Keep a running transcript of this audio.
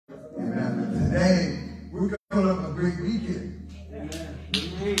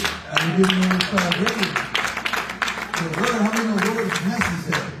getting ready to start getting the word. How many know the word is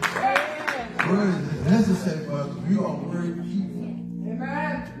necessary? The word is necessary for us. We are word people.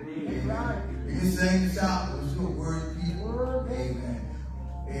 Amen. We can sing and shout, but we're still word people. Amen.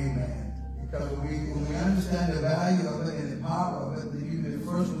 Amen. Because when we understand the value of it and the power of it, then you've been the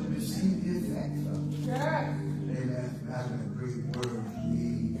first one to receive the effects of it. Amen. Having a great word.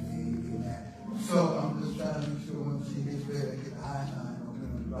 Amen. So I'm just trying to make sure when she gets ready, get the high line on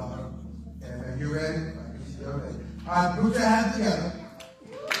the daughter. Amen. You ready? All right, put your hands together.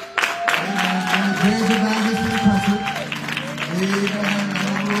 Amen. And praise the Lord to the country. Amen.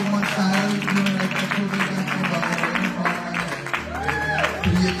 Over one side, you know, like that. To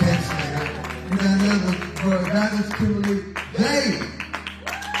the attention. And then there's for Evangelist Kimberly, Gerri.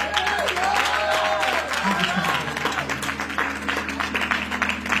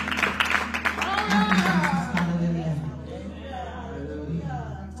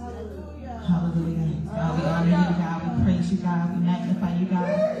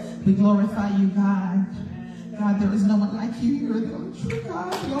 We glorify you, God. God, there is no one like you. You are the only true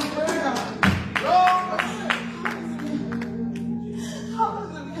God. Glory to God.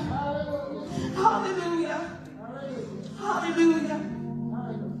 Hallelujah. Hallelujah. Hallelujah.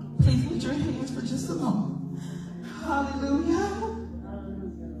 Please lift your hands for just a moment. Hallelujah.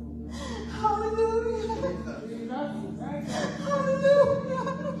 Hallelujah. Hallelujah. Hallelujah.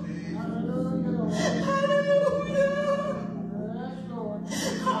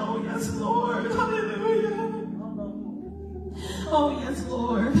 Oh, yes, Lord. Hallelujah. Oh, yes,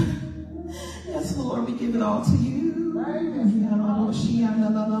 Lord. Yes, Lord, we give it all to you.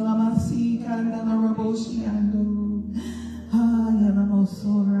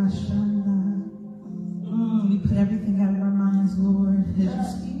 We put everything out of our minds, Lord, as you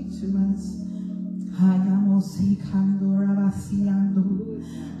speak to us.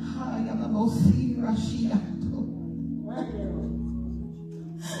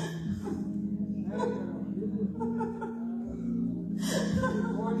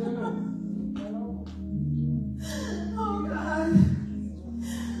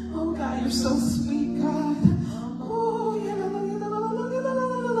 Oh God, you're so sweet, God. Oh,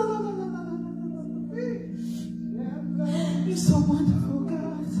 you're so wonderful,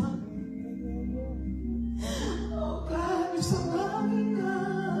 God. Oh God, you're so loving,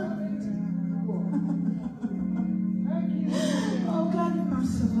 God. Oh God, you're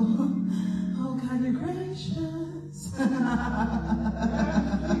merciful. Oh God, you're gracious.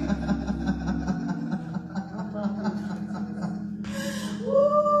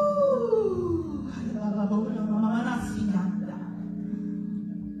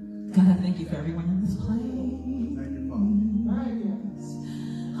 God, I thank you for everyone in this place.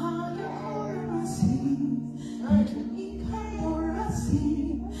 Thank you,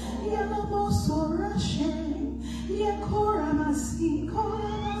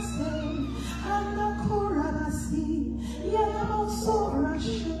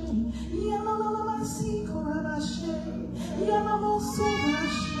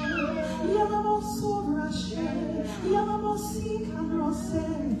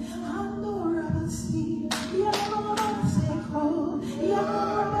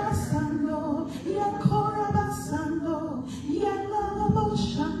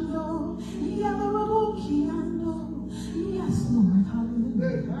 Yes, Lord,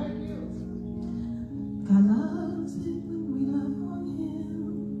 hallelujah. God loves it when we love on Him.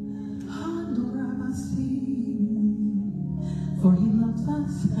 For He loves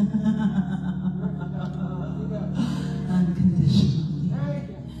us unconditionally.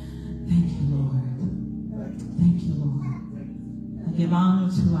 Thank you, Lord. Thank you, Lord. I give honor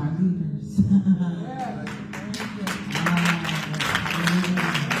to our leaders.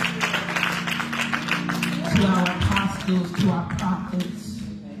 To our apostles, to our prophets,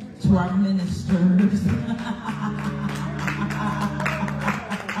 to our ministers.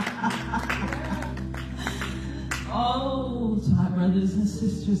 Oh, to our brothers and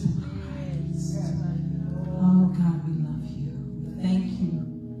sisters in Christ. Oh, God, we love you. Thank you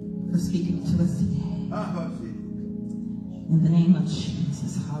for speaking to us today. In the name of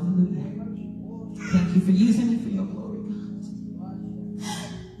Jesus, hallelujah. Thank you for using me for your glory, God.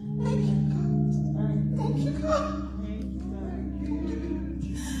 Thank you, God. Thank you, God.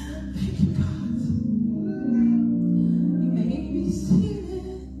 Thank you, God. You may be seated.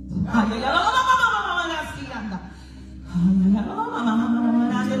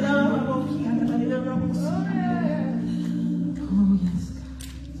 Oh, yes,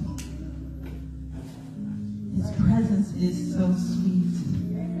 God. His presence is so sweet,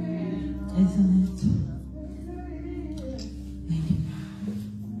 isn't it? Thank you, God.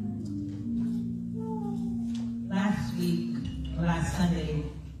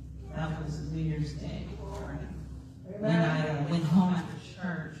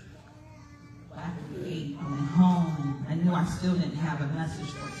 still didn't have a message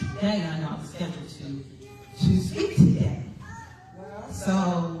for today. I know I was scheduled to speak today.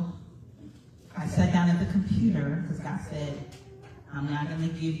 So I sat down at the computer because God said, I'm not going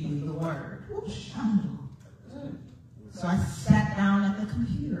to give you the word. So I sat down at the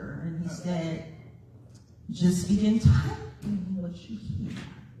computer and he said, just begin typing what you hear.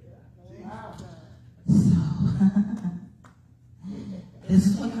 So this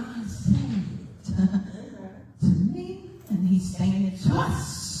is what God said to me, and he's saying it to us.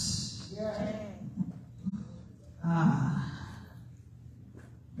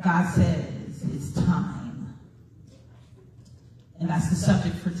 God says it's time. And that's the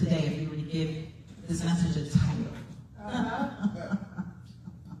subject for today, if we were to give this message a title.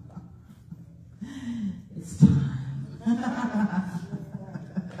 It's time.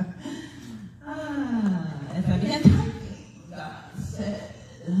 As I began typing, God said,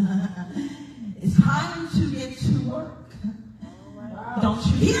 it's time to get to work. Don't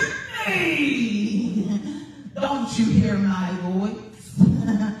you hear me? Don't you hear my voice?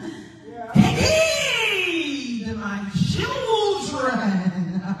 Take heed to my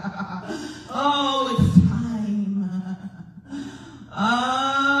children. Oh, it's time. I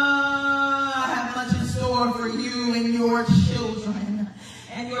have much in store for you and your children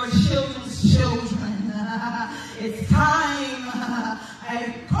and your children's children. It's time.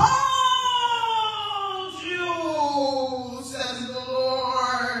 I called you, says the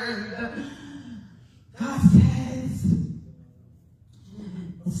Lord. God says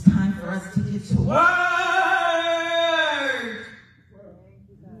it's time for us to get to work.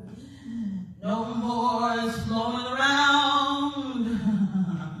 No more slowing around.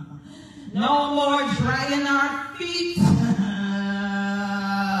 No more dragging our feet.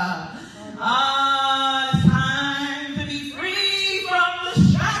 It's time to be free from the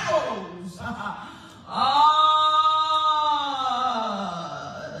shackles.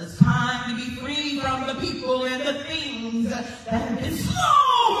 It's time to be free from the people and the things that have been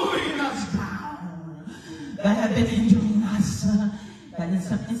slowing us down, that have been hindering us, that in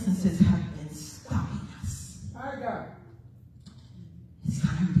some instances have been stopping us. It's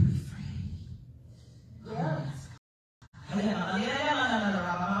time to be free.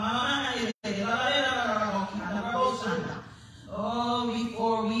 Oh,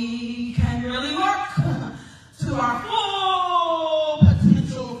 before we can really work to our full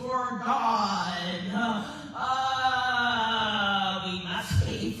potential for God, we must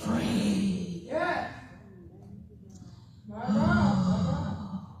be free.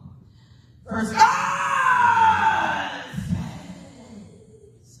 First, God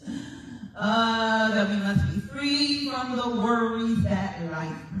says that we must be free from the worries that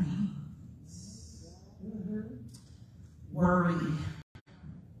life brings. Worry.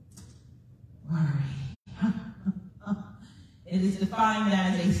 It is defined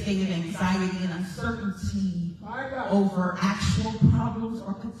as a state of anxiety and uncertainty over actual problems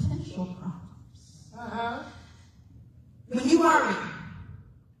or potential problems. When you worry,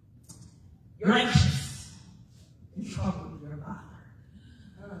 you're anxious, you're troubled, you're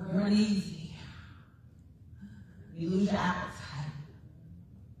bothered, you're uneasy, you lose your appetite,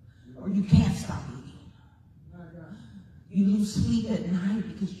 or you can't stop eating. You lose sleep at night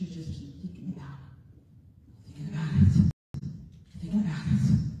because you just keep thinking about it, thinking about it, thinking about it,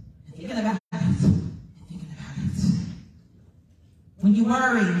 thinking about it, thinking about it. When you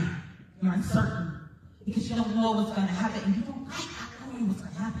worry, you're uncertain because you don't know what's going to happen, and you don't like not knowing what's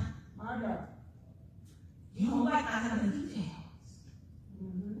going to happen. You don't like not having the details.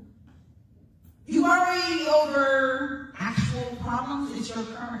 You worry over actual problems. It's your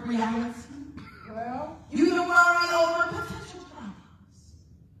current reality. You even worry over potential problems.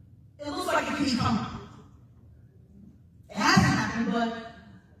 It looks like it could be coming. It hasn't happened, but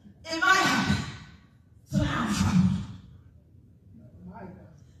it might happen. So now I'm troubled.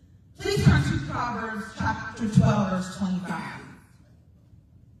 Please turn to Proverbs chapter 12, verse 25.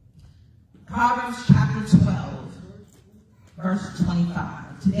 Proverbs chapter 12, verse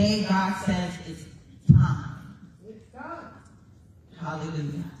 25. Today God says it's time. It's time.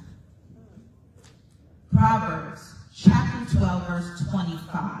 Hallelujah. Proverbs chapter 12, verse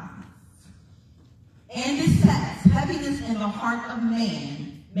 25. And it says, heaviness in the heart of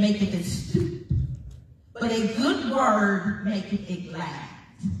man maketh it stupid, but a good word maketh it glad.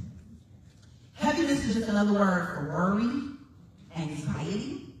 Heaviness is just another word for worry,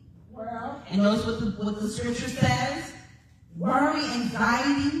 anxiety. And notice what the scripture says. Worry,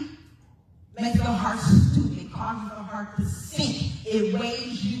 anxiety makes the heart stupid. It causes the heart to sink. It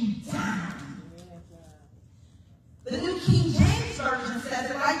weighs you down. The New King James Version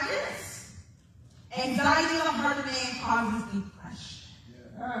says it like this. Anxiety of the heart of man causes depression.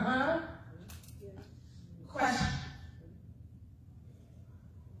 Question.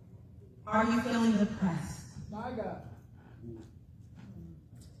 Are you feeling depressed? My God.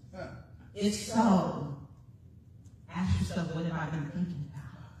 If so, ask yourself, what have I been thinking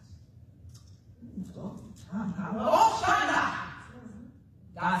about? Oh, Shonda!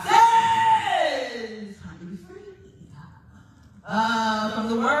 God says, time to be free. From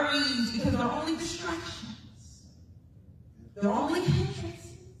the worries, because they're only distractions. They're only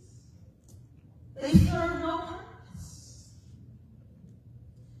hindrances. They serve no purpose.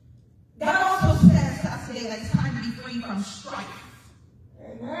 God also says to us today that it's time to be free from strife.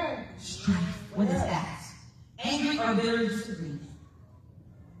 Amen. Strife. What is that? Angry or bitter disagreement.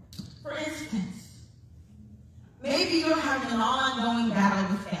 For instance, maybe you're having an ongoing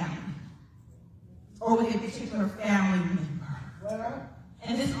battle with family or with a particular family member.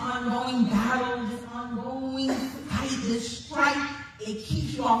 And this ongoing battle, this ongoing fight, this strife, it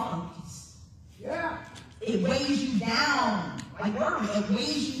keeps you off focus. Yeah. It weighs you down. Like worry, it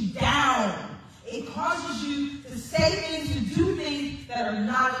weighs you down. It causes you to say things, to do things that are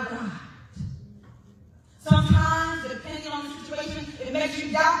not of God. Sometimes, depending on the situation, it makes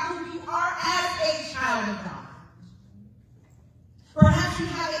you doubt who you are as a child of God. Perhaps you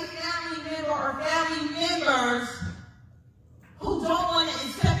have a family member or family members who don't want to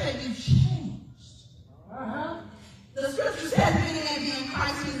accept that you've changed. The scripture says, if any man be in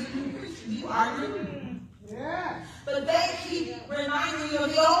Christ, he is a new creature. You are new. Yeah. But they keep reminding you of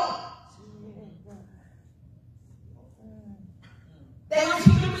the old. They don't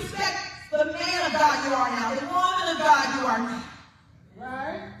seem to respect the man of God you are now, the woman of God you are now.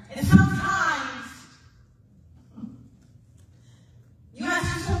 Right. And sometimes you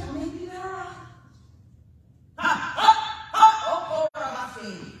ask yourself, well, maybe they're right.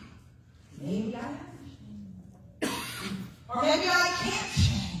 Maybe I have to change. Or maybe I can't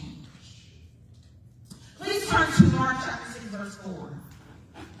change. Please turn to Mark chapter 6, verse 4.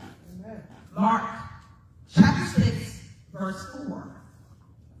 Amen. Mark chapter 6, verse 4.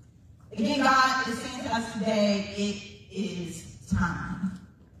 Again, God is saying to us today, it is time.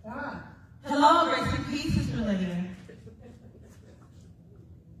 Hello, grace and peace, Sister Lydia.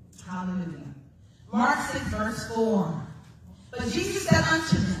 Hallelujah. Mark 6, verse 4. But Jesus said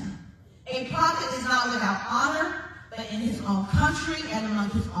unto them, a prophet is not without honor, but in his own country and among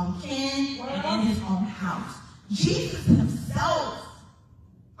his own kin and in his own house. Jesus himself,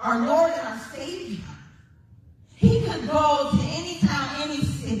 our Lord and our Savior, he could go to any town, any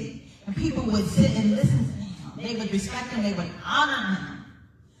city, and people would sit and listen to him. They would respect him. They would honor him.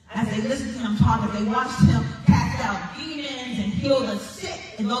 As they listened to him talk, as they watched him cast out demons and heal the sick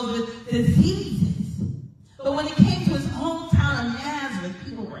and those with diseases. But when it came to his hometown of Nazareth,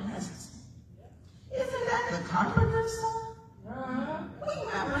 people were hesitant. Isn't that the carpenter's son? We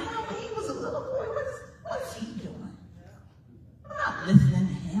remember him when he was a little boy. What is he doing? I'm not listening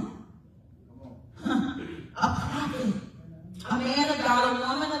to him. A prophet, a man of God, a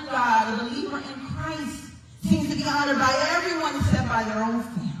woman of God, a believer in Christ seems to be honored by everyone except by their own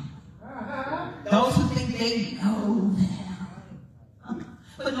family. Those who think they know them.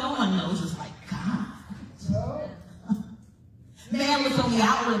 But no one knows us like God. Man looks on the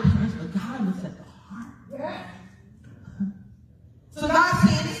outward appearance, but God looks at the heart. So God's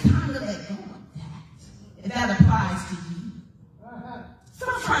saying it's time to let go of that. If that applies to you.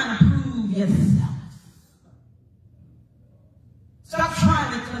 Stop trying to prove yourself. Stop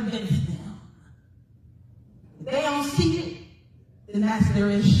trying to convince them. If they don't see it, then that's their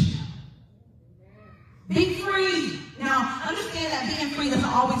issue. Be free. Now, understand that being free doesn't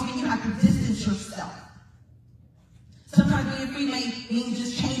always mean you have to distance yourself. Sometimes being free may mean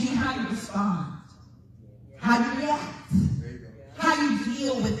just changing how you respond, how you react, how you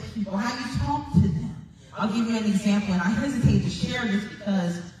deal with people, how you talk to them. I'll give you an example, and I hesitate to share this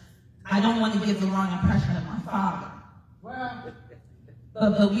because I don't want to give the wrong impression of my father.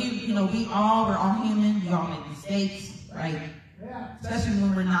 But we're all human. We all make mistakes, right? Especially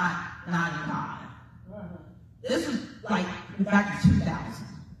when we're not in God. This was like back in 2000.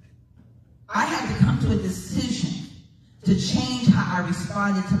 I had to come to a decision to change how I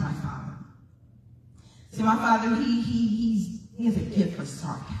responded to my father. See, my father, he has a gift for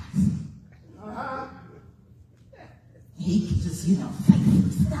sarcasm. He could just, say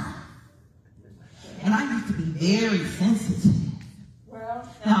some stuff. And I used to be very sensitive.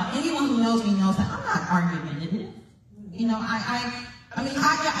 Now, anyone who knows me knows that I'm not argumentative.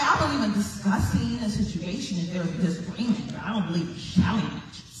 I believe in discussing a situation if there's a disagreement. But I don't believe in shouting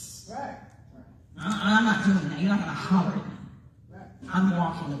matches. I'm not doing that. You're not going to holler at me. I'm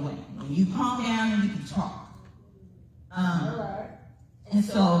walking away. When you calm down, you can talk. And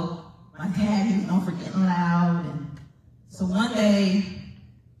so my dad, he was known for getting loud. And so one day,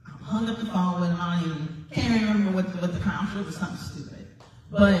 I hung up the phone with him. I can't remember what the I'm sure it was something stupid.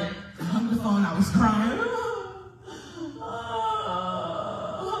 But I hung up the phone, I was crying.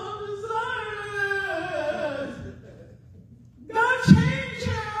 God, change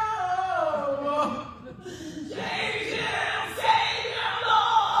him! Change him! Save him,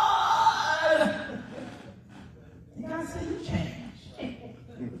 Lord! And God said, you change.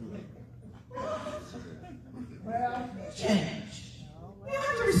 Well, You change. You don't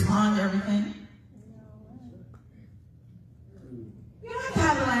have to respond to everything. You don't have to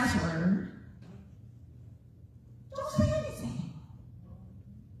have the last word. Don't say anything.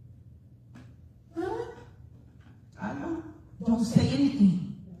 Really? I don't. Don't say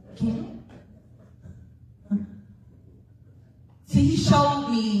anything. Okay? See, he showed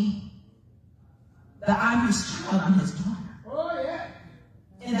me that I'm his child, I'm his daughter. oh yeah.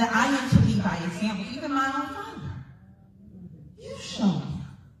 And that I am to lead by example, even my own father. You showed him.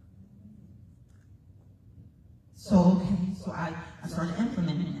 So, okay, so I started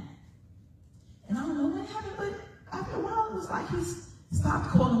implementing that. And I don't know what happened, but after a while, it was like he stopped,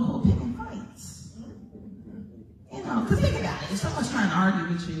 quote unquote, picking fights. You know, because think about it. If someone's trying to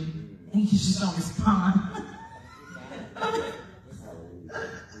argue with you and you just don't respond,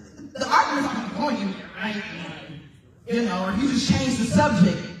 the argument's not going anywhere, right? You know, or you just change the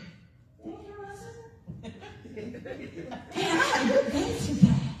subject. Man, I had a good day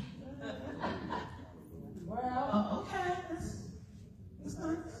today. Well, Okay, that's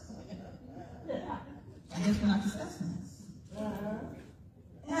nice. I guess we're not discussing this.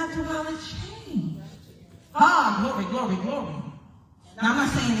 And after a while, it changed. Glory, glory, glory. Now, I'm not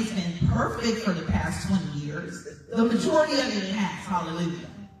saying it's been perfect for the past 20 years. The majority of it has, hallelujah.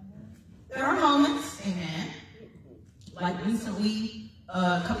 There are moments, amen. Like recently,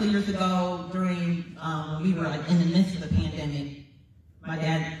 a couple of years ago, during when we were like in the midst of the pandemic, my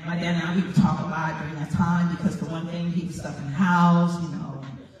dad and I, we would talk a lot during that time because for one thing, he was stuck in the house, you know,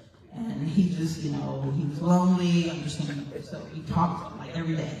 and he just, you know, he was lonely, understandable. So we talked like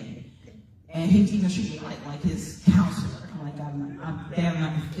every day. And he was even treating me like his counselor. I'm like, I'm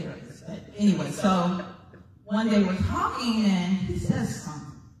not serious. But anyway, so one day we're talking and he says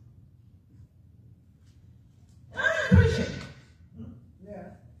something. And I appreciate it. yeah.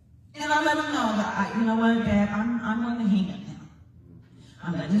 And I let him know that, you know what, Dad, I'm going to hang up now.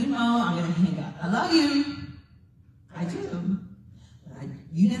 I'm letting you know I'm going to hang up. I love you. I do. But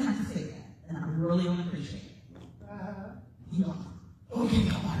you didn't have to say that. And I really don't appreciate it. He's like, okay,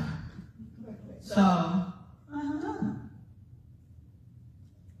 whatever. So, I hung up.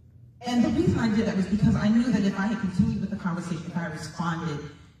 And the reason I did that was because I knew that if I had continued with the conversation, if I responded,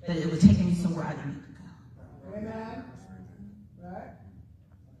 that it would take me somewhere I didn't need to go. Amen. Right?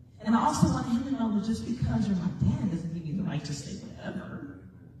 And I also want him to know that just because you're my dad doesn't give you the right to say whatever.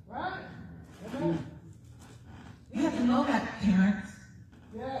 Right? Amen. You have to know that, parents.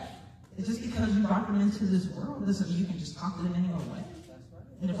 Yeah. It's just because you brought them into this world doesn't mean you can just talk to them any other way.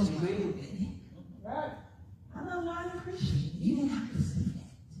 And if it's Right? I love you, I appreciate it. You didn't have to say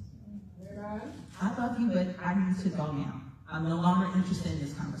that. Amen. I love you, but I need to go now. I'm no longer interested in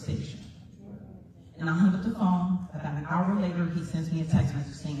this conversation. And I hung up the phone. About an hour later, he sends me a text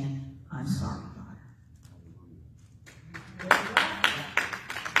message saying, I'm sorry, daughter.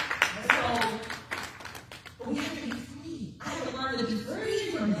 So, we have to be free. I have to learn to be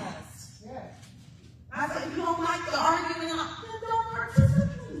free from that. Yeah. I said, if you don't like the argument, then don't participate.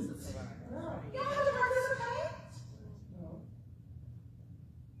 You don't have to participate.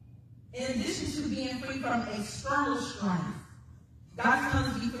 In addition to being free from external strife, God's telling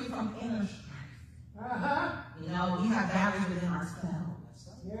us to be free from inner strife. You know, we have battles within ourselves.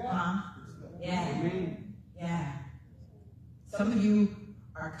 Yeah. Yeah. Yeah. Some of you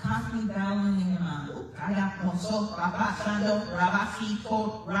are constantly battling in your mind. Kayakmoso, Rabashando,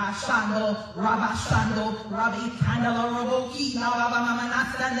 Rabasito, Rashando, Rabashando, Rabi Kandalo Roboki,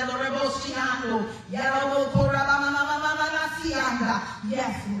 Navamanasandalo Roboshiando, Yarabo Rabamanasianda.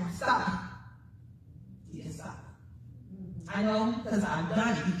 Yes, Lord, stop. You can stop. I know because I've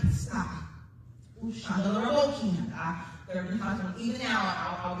done it. You can stop. Shandalo Roboki. There are times when even now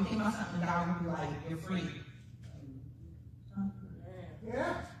I'll be thinking about something and God will be like, you're free.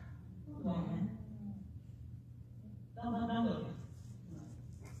 Yeah. Come on, man. Don't look.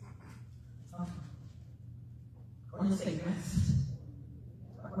 Okay. Or just say rest.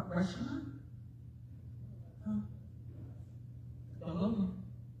 Rest your mind. Huh? Don't go there.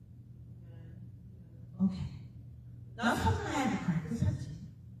 Okay. Now, that's something I had to practice.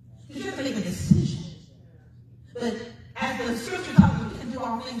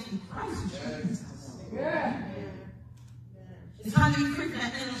 things through Christ who strengthens us. Yeah. It's time to be free from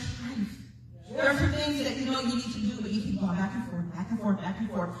that inner strife. There are some things that you know you need to do, but you keep going back and forth, back and forth, back and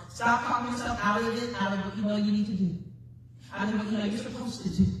forth. Stop talking yourself out of it, out of what you know you need to do. Out of what you know you're supposed to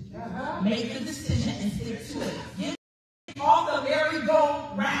do. Make the decision and stick to it. Get off the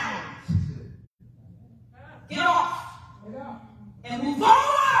merry-go-round. Get off. And move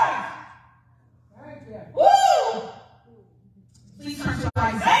forward. Thank you. Woo! Please turn to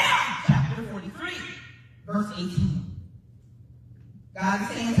Isaiah chapter 43, verse 18. God is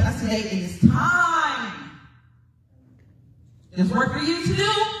saying to us today, it is time. There's work for you to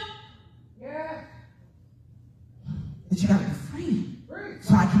do. Yes. But you got to be free. Free.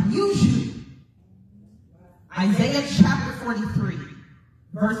 So I can use you. Isaiah chapter 43,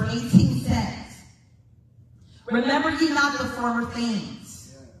 verse 18 says, remember ye not the former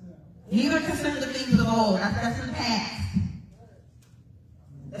things, neither consider the things of old. That's in the past.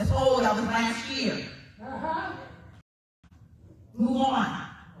 That's old. That was last year. Move on.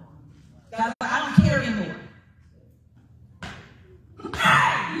 God, I don't care anymore.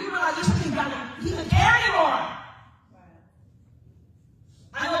 Hey, you realize you shouldn't even care anymore.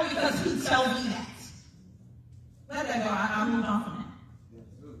 I know because he tells me that. Let that go. I'll move on from that.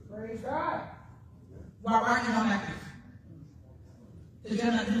 Praise God. Why aren't you going back there? Because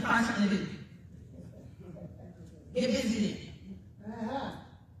you're going to find something to do. Get busy then.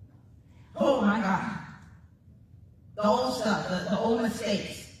 Oh my God. The old stuff, the old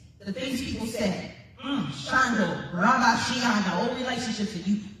mistakes, the things people said. Shando, Rabba, Shian, the old relationships that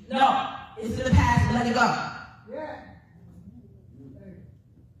you. No, it's in the past, let it go. Yeah.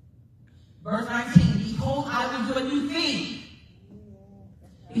 Verse 19, behold, I will do a new thing.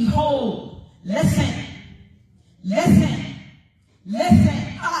 Behold, listen, listen, listen.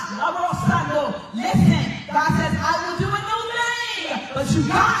 Listen. God says, I will do a new thing, but you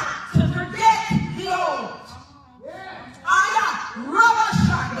got to forget the old.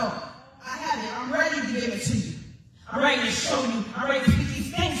 I have it. I'm ready to give it to you. I'm ready to show you. I'm ready to speak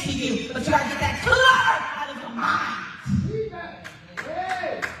these things to you. But you got to get that clutter out of your mind.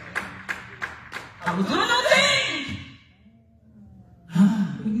 I will do a new thing.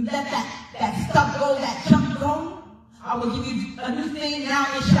 When you let that stuff go, that junk go, I will give you a new thing. Now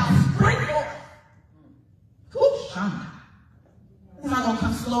it shall spring forth. It's not going to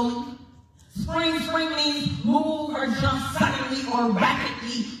come slowly. Spring means move or jump suddenly or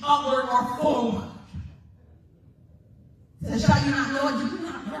rapidly, upward or forward. So shall you not know it? Do you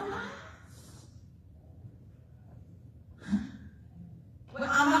not realize what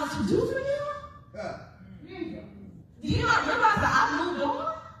I'm about to do for you? Do you not realize that I've moved on?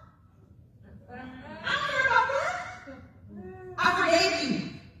 I don't care about that. I forgave you.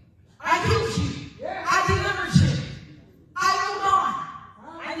 I healed you. I delivered you. I moved on.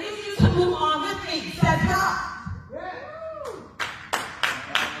 I need you to move on with me, says God.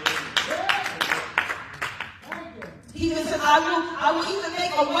 He even said, I will even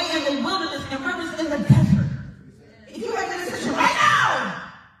make a way in the wilderness and rivers in the desert. If you make a decision right now,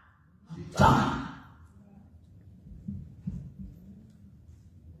 done.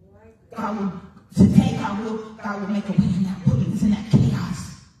 God will make a way in that wilderness, in that chaos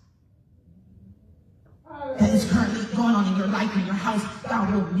that is currently going on in your life, in your house.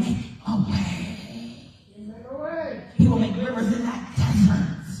 God will make a way. He will make rivers in that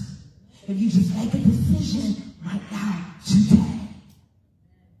desert. If you just make a decision right now, today.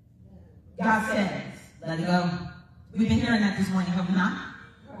 God says, let it go. We've been hearing that this morning, have we not?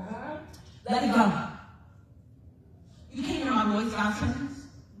 Let it go. You can't hear my voice, God says,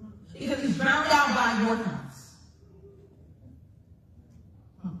 because it's drowned out by your thoughts.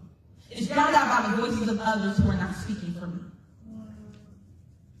 It's drowned out by the voices of others who are not speaking for me.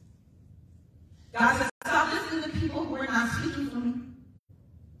 God says, stop listening to people who are not speaking for me.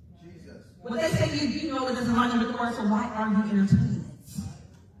 Jesus. What they say, you know it doesn't line up with the word, so why are you entertaining it?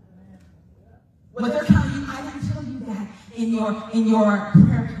 What they're telling you, I didn't tell you that in your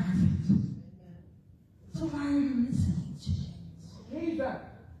prayer closet. So why are you listening to it? Jesus.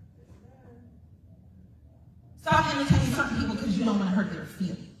 Stop imitating some people because you don't want to hurt their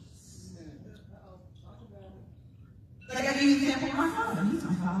feelings. Like I gave you an example of my father. He's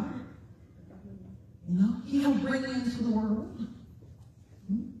my father. You know, he helped bring me into the world.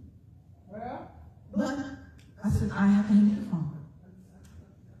 But I said, I have to hang the phone.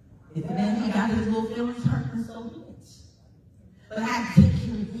 If the man got his little feelings hurt, then so be it. But I have to take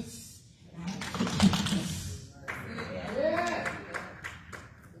care of this. And I have to take care of this.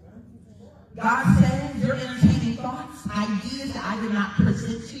 God says you're entertaining thoughts, ideas that I did not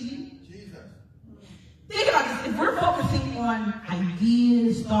present to you. Think about this. If we're focusing on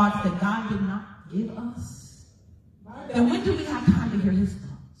ideas, thoughts that God did not give us, then when do we have time to hear his thoughts?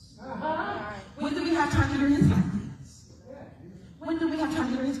 When do we have time to hear his ideas? When do we have time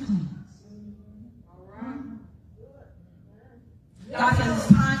to hear his plans? God says it's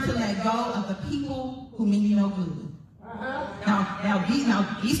time to let go of the people who mean you no good. Now,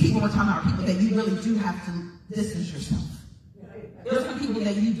 these people we're talking about are people that you really do have to distance yourself. There's some people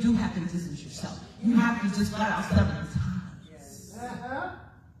that you do have to distance yourself. You have to just flat out sever the ties.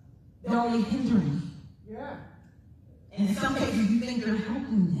 They're only hindering you. And in some cases, you think you're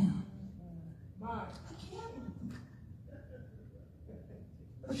helping them. I can't.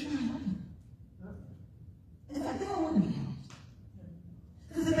 But you're not helping. In fact, they don't want to be helped.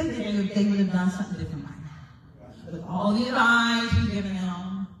 Because if they did, they would have done something different by now. With all the advice you've given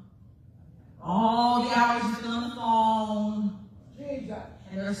them, all the hours you spend on the phone,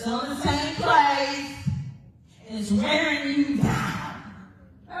 and they're still in the same place, and it's wearing you down.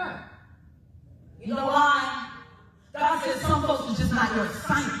 You know why? God says some folks are just not your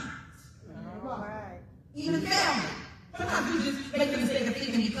assignment. Even family. Sometimes you just make the mistake of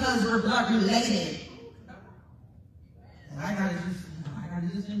thinking because we're blood related. And I gotta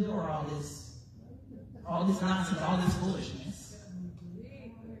just endure all this nonsense, all this foolishness.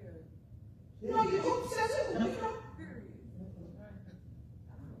 You know, you says it. You know.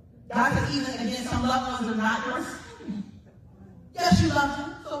 God says even again, some loved ones are not your assignment. Yes, you love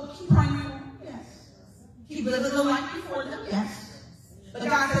them, so keep praying for them. Yes. Keep living the life before them. Yes. But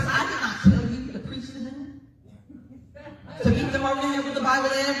God says, I did not tell you to preach to them, to beat them over the head with the Bible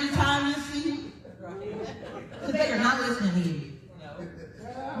every time you see them, because they are not listening to you.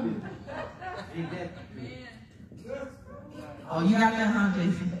 Oh, you got that, huh,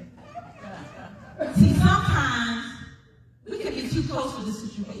 Jason? See, sometimes we can be too close to the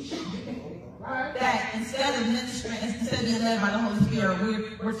situation that instead of ministering, instead of being led by the Holy Spirit,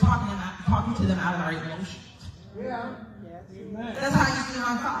 we're talking to them out of our emotions. Yeah. That's how you see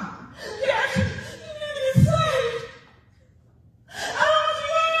my father. Yes, you need to be saved. I want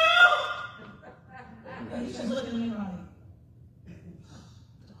you. And he's just looking at me like,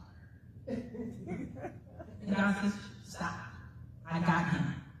 and God says, stop. I got him.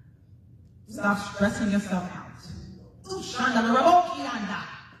 Stop stressing yourself out.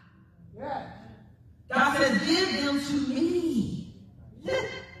 God says, give them to me.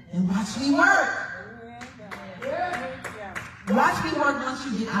 And watch me work. Watch me work once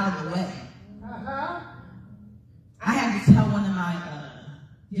you get out of the way. I had to tell one of my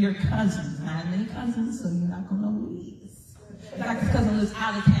dear cousins, and I have many cousins, so you're not going to know who he is. In fact, his cousin lives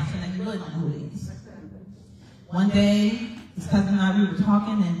out of town, so now you really don't know who he is. One day, his cousin and I, we were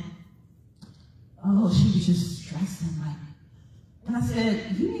talking, and she was just stressing, like. And I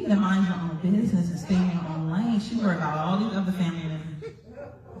said, you need to mind your own business and stay in your own lane. She worried about all these other family members.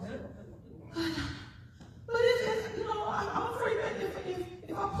 But if you know, I'm afraid that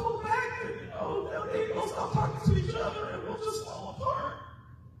if I pull back, you know, they're going to stop talking to each other and we'll just fall apart.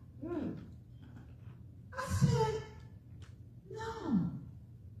 I said, no.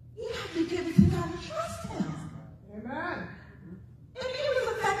 You have to give it to God and trust him. Amen. And it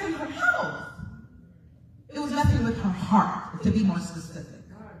was affecting her health. It was messing with her heart, to be more specific.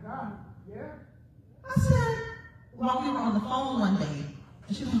 My God. Yeah. I said, while we were on the phone one day,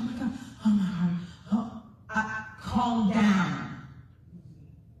 and she was like, oh my God, oh my heart. Calm down.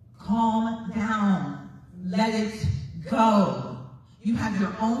 Calm down. Let it go. You have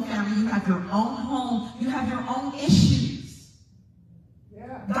your own family. You have your own home. You have your own issues.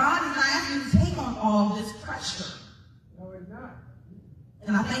 Yeah. God is not asking you to take on all this pressure. No, it's not.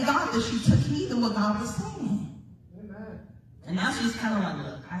 And I thank God that she took heed to what God was saying. Amen. And now she's kind of like,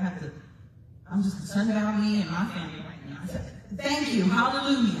 look, I'm just concerned about me and my family right now. I said, thank you.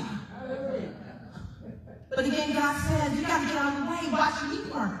 Hallelujah. Hallelujah. But again, God said, you got to get out of the way. Watch me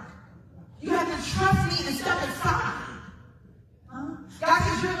work. You have to trust me and step aside. God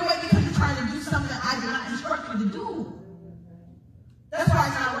says, you're in the way because you're trying to do something I did not instruct you to do. That's why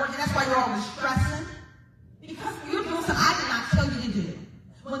it's not working. That's why you're always stressing. Because you're doing something I did not tell you to do.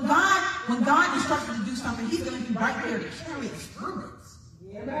 When God instructs you to do something, he's going to be right there to carry us through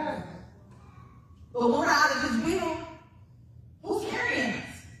it. Amen. But when we're out of his will, who's carrying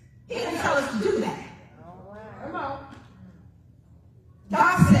us? He didn't tell us to do that. Come on.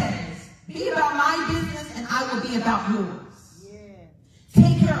 God says, be about my business and I will be about yours. Yeah.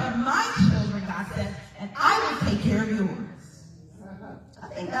 Take care of my children, God says, and I will take care of yours. I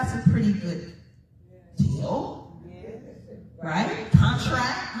think that's a pretty good deal. Right?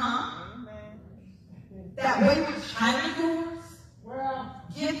 Contract, huh? That wayward child of yours, Well,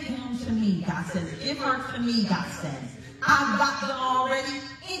 give him to me, God says. Give her to me, God says. I've got them already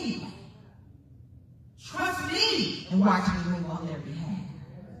anyway. Trust me and watch me move on their behalf.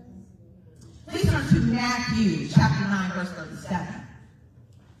 Please turn to Matthew chapter 9, verse 37.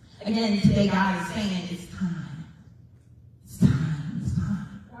 Again, today God is saying it's time. It's time. It's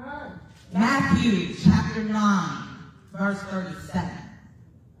time. Matthew chapter 9, verse 37.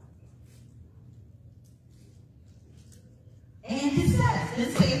 And it says,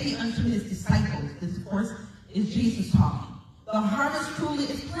 then saith he unto his disciples, this of course is Jesus talking, the harvest truly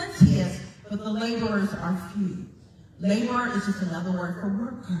is plenteous, but the laborers are few. Laborer is just another word for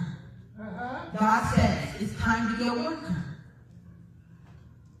worker. God says it's time to be a worker.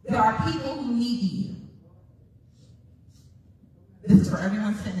 There are people who need you. This is for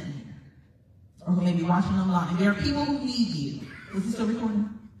everyone sitting here, or who may be watching online. There are people who need you. Is this still recording?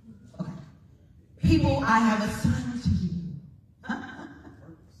 Okay. People I have assigned to you.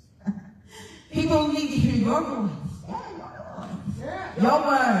 People who need to hear your voice. Yeah, your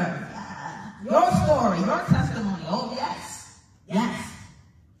words. Yeah. Your story. Your testimony. Oh, yes. Yes.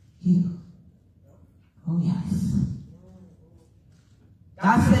 You. Oh, yes.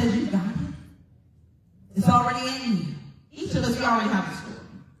 God says you got it. It's already in you. Each of us, we already have a story.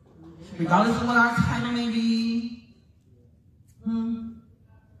 Regardless of what our title may be,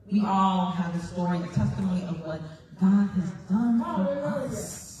 we all have a story, a testimony of what God has done for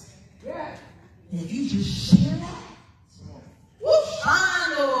us. Yeah. And if you just share that, whoosh,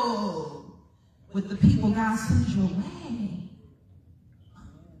 with the people God sends your way,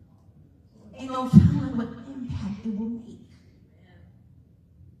 ain't no telling what impact it will make.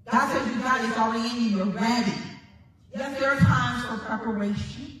 God says you got it, it's already in you, you're ready. Yes, there are times for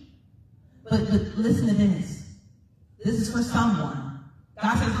preparation, but listen to this. This is for someone.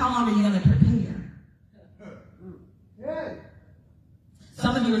 God says, how long are you going to prepare? Yeah.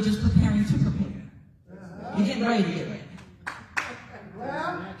 Some of you are just preparing to prepare. You're getting ready to get ready.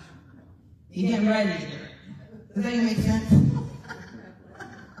 Well, you're getting ready to get ready. Does that even make sense?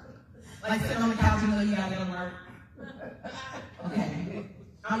 Like sitting on the couch, you know you got to go to work. Okay.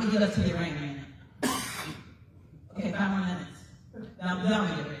 I'm going to get up to the rain right now. Okay, 5 more minutes. Then I'm going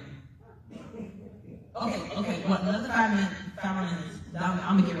to get ready. Okay. What? Another 5 minutes, 5 more minutes. Then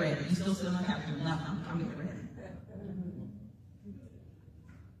I'm going to get ready. You still sitting on the couch doing nothing. I'm going to get ready.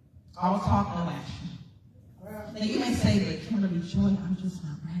 All talk, no action. Now you may say, but Kimberly, Joy, I'm just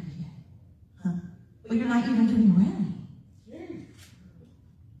not ready yet. Huh? But you're not even getting ready.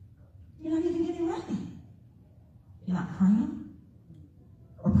 You're not even getting ready. You're not praying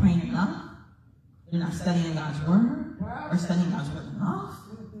or praying enough. You're not studying God's word or studying God's word enough.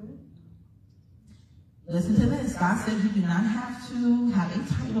 Listen to this. God says you do not have to have a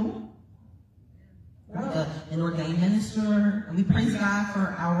title, like an ordained minister. And we praise God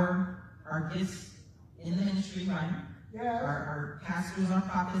for our gifts in the ministry, right? Yeah. Our pastors, our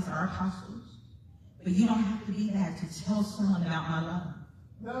prophets, our apostles. But you don't have to be that to tell someone about my love.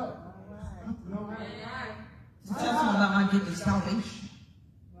 No. To tell someone about my gift of salvation.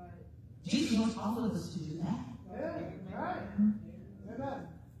 Jesus wants all of us to do that. Yeah, right. Amen.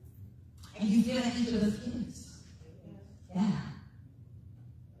 And He's given each of us gifts. Yeah.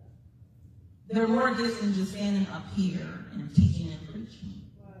 There are more gifts than just standing up here and teaching and preaching.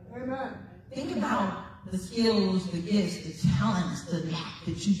 Amen. Think about the skills, the gifts, the talents, the knack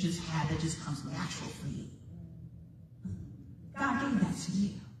that you just have that just comes natural for you. God gave that to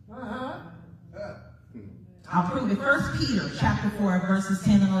you. I'll prove it. 1 Peter chapter 4, verses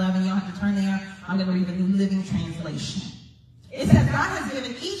 10 and 11. You don't have to turn there. I'm going to read the New Living Translation. It says, God has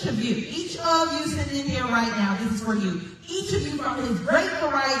given each of you sitting in here right now, this is for you, each of you from His great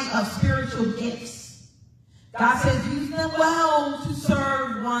variety of spiritual gifts. God says, use them well to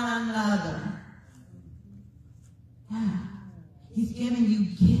serve one another. Yeah. He's giving you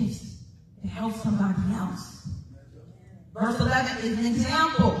gifts to help somebody else. Verse 11 is an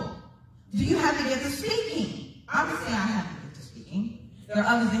example. Do you have the gift of speaking? I would say I have the gift of speaking. There are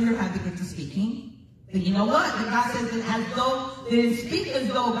others in here who have the gift of speaking. But you know what? The God says that as though, then speak as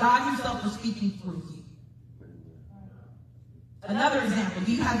though God Himself was speaking through you. Another example,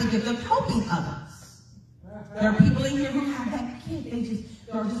 do you have the gift of helping others? There are people in here who have that gift.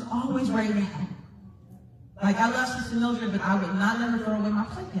 They're just always ready to help. Like, I love Sister Mildred, but I would not let her throw away my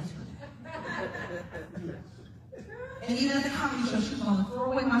plate yesterday. And even at the comedy show, she was going to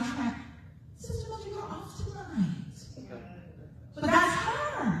throw away my trash. Sister Mildred, you're off tonight. But that's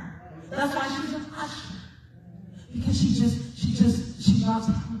her. That's why she's an usher. Because she loves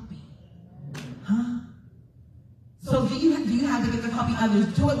helping. Huh? So do you have the gift of helping others?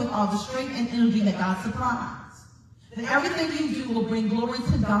 Do it with all the strength and energy that God supplies. Then everything you do will bring glory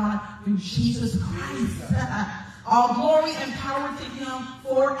to God through Jesus Christ. All glory and power to him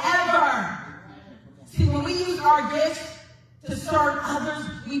forever. See, when we use our gifts to serve others,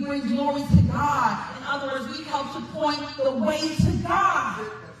 we bring glory to God. In other words, we help to point the way to God.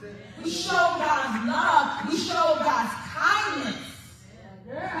 We show God's love. We show God's kindness.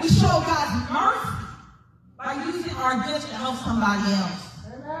 We show God's mercy by using our gifts to help somebody else.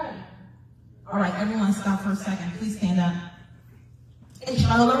 All right, everyone stop for a second. Please stand up.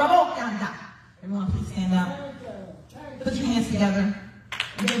 Everyone, please stand up. Put your hands together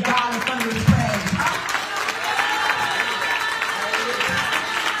and give God a thunderous praise.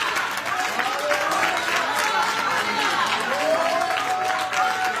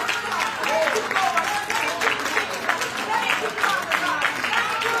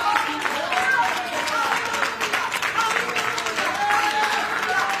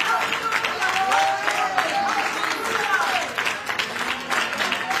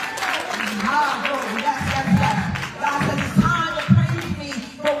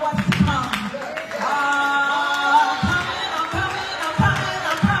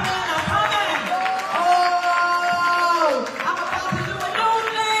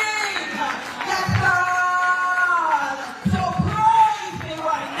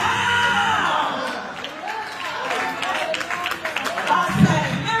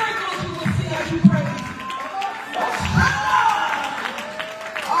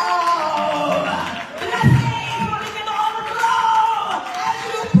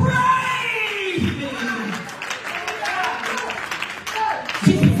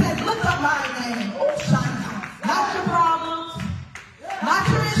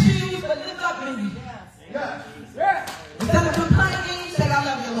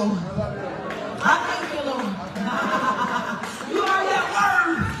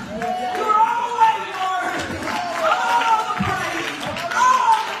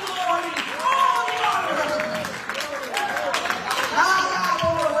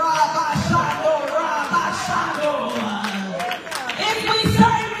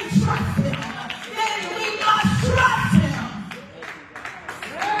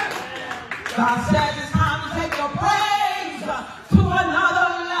 God said it's time to take your praise to another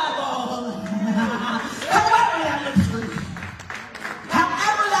level. However that looks for you.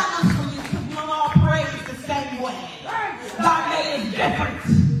 However that looks for you, because we don't all praise the same way. God made it different.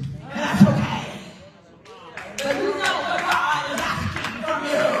 And that's okay. But you know what God is asking from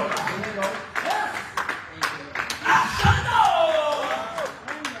you. I should know.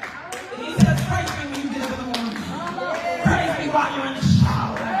 He says, praise me when you get up in the morning. Praise me while you're in the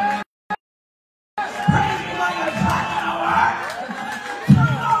shower.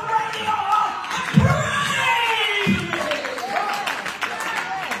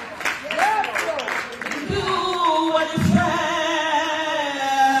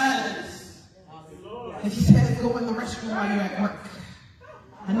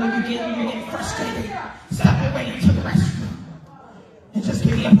 You're getting frustrated. Step away into the restroom and just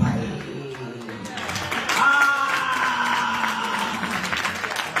give me a praise.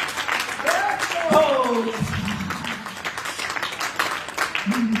 Oh, yes.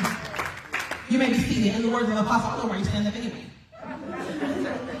 You may be seated. In the words of the Apostle, I don't know where you stand up anyway.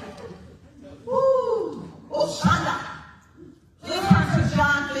 Woo! Oh, Shonda. Let's turn to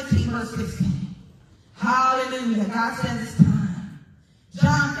John 15, verse 16. Hallelujah. God says it's time.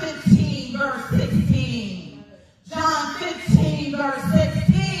 John 15, verse 16. John 15, verse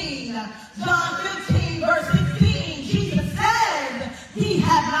 16. John 15, verse 16. Jesus said, he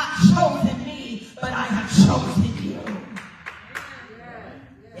had not chosen me, but I have chosen you.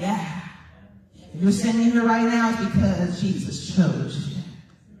 Yeah. If you're sitting here right now, it's because Jesus chose you.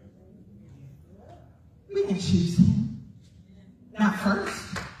 We can choose him. Not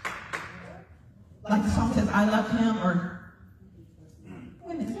first. Like the song says, I love him, or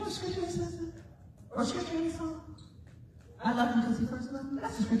wait a minute, is there a scripture that says that? Or a scripture in the song? I love him because he first loved me.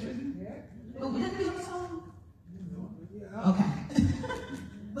 That's the scripture. But we didn't read the song? Okay.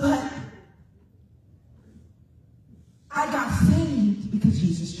 But I got saved because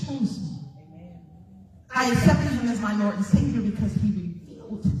Jesus chose me. I accepted him as my Lord and Savior because he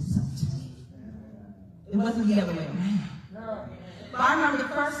revealed himself to me. It wasn't the other way around. But I remember the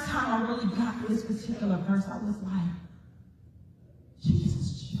first time I really got this particular verse, I was like,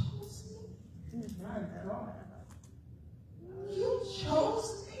 Jesus chose me? You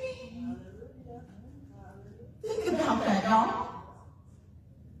chose me? Think about that, y'all.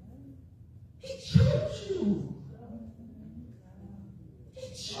 He chose you. He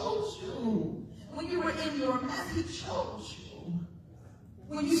chose you. When you were in your mess, he chose you.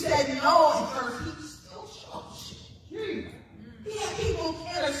 When you said no at first, he still chose you. He had people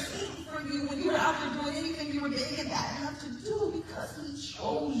interceding for you when you were out there doing anything you you were big and bad enough to do because he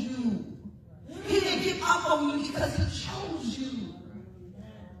chose you. He didn't give up on you because he chose you.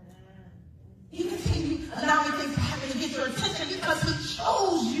 He continued allowing things to happen to get your attention because he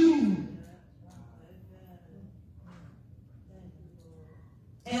chose you.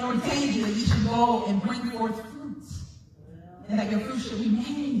 And ordained you that you should go and bring forth fruits. And that your fruit should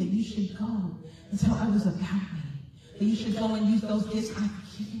remain, that you should go and tell others about me. That you should go and use those gifts I've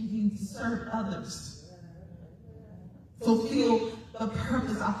given you to serve others. Fulfill the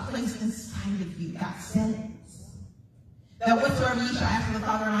purpose I placed inside of you. God says that whatsoever you shall ask of the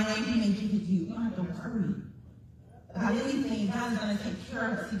Father in my name, he may give it you. You don't have to worry about anything. God is going to take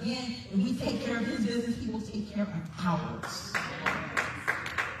care of us. Again, if we take care of his business, he will take care of ours.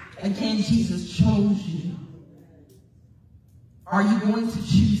 Again, Jesus chose you. Are you going to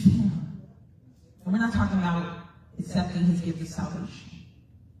choose him? And we're not talking about accepting his gift of salvation.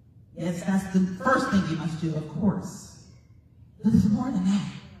 Yes, that's the first thing you must do, of course. But it's more than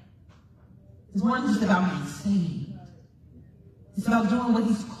that. It's more than just about being saved. It's about doing what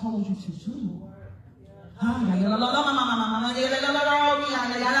he's called you to do.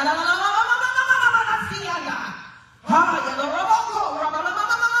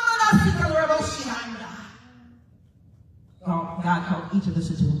 God called each of us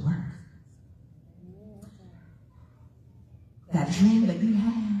to do a work. That dream that you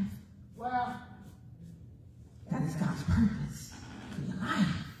have, that is God's purpose for your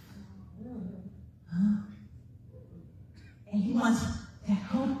life. And he wants to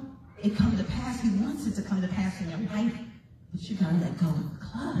help it come to pass. He wants it to come to pass in your life. But you gotta let go of the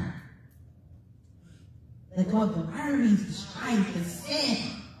clutter. Let go of the worries, the strife, the sin.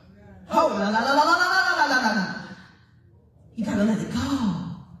 Oh, la la la la la la la la la. You gotta let it go.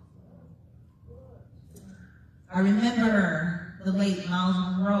 I remember the late Miles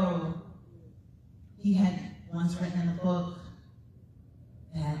Monroe. He had once written in a book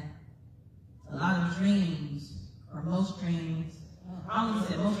that a lot of dreams, or most dreams, I don't even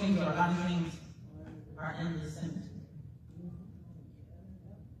say most dreams, or a lot of dreams are endless cemetery.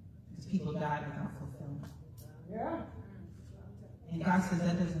 Because people die without fulfillment. Yeah. And God says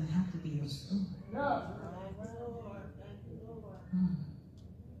that doesn't have to be your story. No.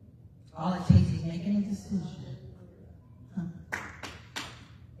 All it takes is making a decision.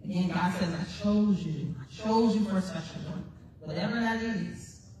 Again, God says, I chose you. I chose you for a special work. Whatever that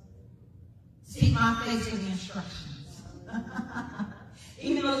is. Seek my face for the instructions.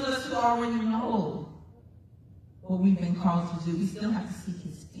 Even those of us who already know what we've been called to do, we still have to seek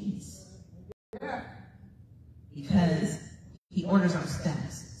his face. Yeah. Because he orders our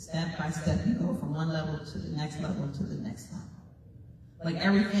steps. Step by step, we go from one level to the next level to the next level. Like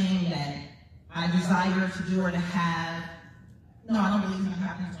everything that I desire to do or to have, no, I don't believe it's going to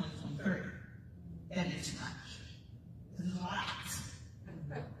happen in 2023. That is too much. There's a lot.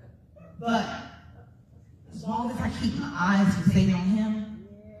 But as long as I keep my eyes fixated on him,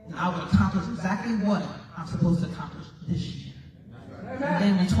 then I will accomplish exactly what I'm supposed to accomplish this year. And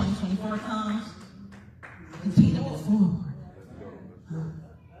then when 2024 comes, continue to move forward.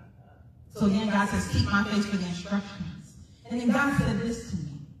 So again, God says, keep my face for the instructions. And then God said this to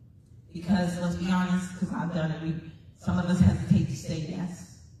me. Because let's be honest, because I've done it, some of us hesitate to say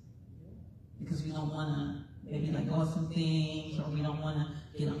yes. Because we don't want to maybe let go of some things, or we don't want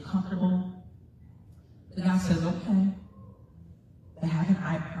to get uncomfortable. But God says, okay. But haven't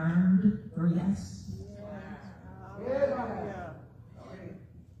I earned your yes?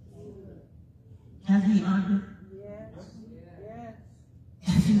 Has he earned it?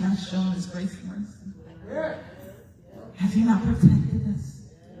 Has he not shown his grace and mercy? Has he not protected us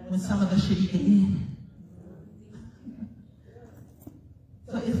when some of us should be dead?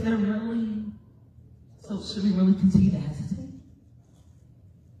 So is there really, so should we really continue to hesitate?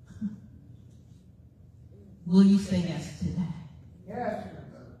 Will you say yes today? Yes.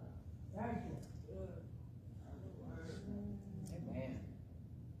 Thank you. Amen.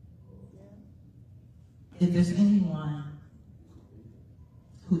 If there's anyone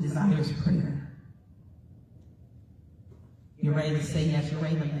who desires prayer, you're ready to say yes, you're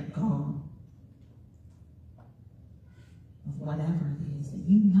ready to let go of whatever it is that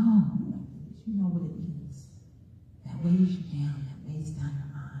you know what it is that weighs you down, that weighs down your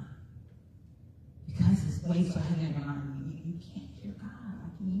mind. Because it's weighs so heavy on your mind, you can't hear God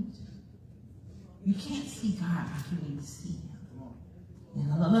like you need to. You can't see God like you need to see him.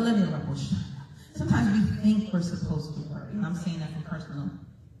 Sometimes we think we're supposed to work, and I'm saying that from personal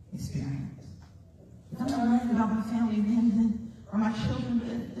experience. If I'm not worried about my family then, or my children,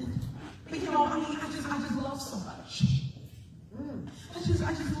 but you know, I mean, I just love so much. I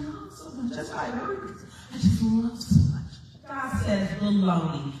I just love so much. That's why it works. I just love so much. God says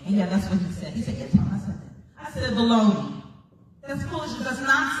baloney. And yeah, that's what he said. He said, yeah, tell me I said that. I said baloney. That's foolishness. That's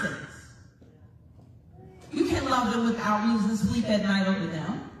nonsense. You can't love them without losing sleep at night over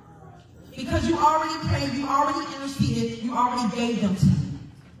them. Because you already prayed, you already interceded, you already gave them to me.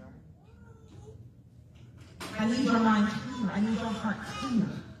 I need your mind clear. I need your heart clear.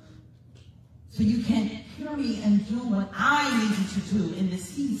 So you can hear me and do what I need you to do in this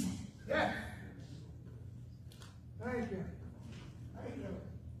season. Yes. Thank you. Thank you.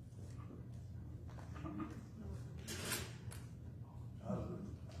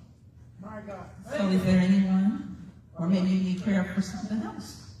 My God. So is there anyone? Or maybe you need prayer for something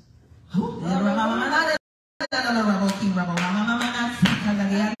else? Thank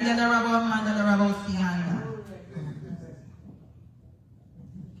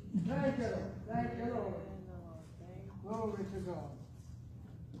you, Lord. Thank you, Lord. Glory to God.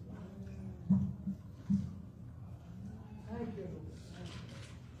 Thank you,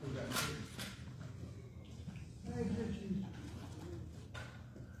 Lord. Thank you, Jesus.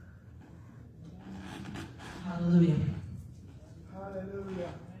 Hallelujah.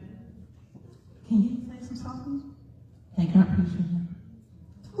 Hallelujah. Can you play some songs? Thank you, I appreciate it.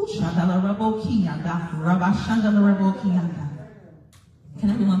 Can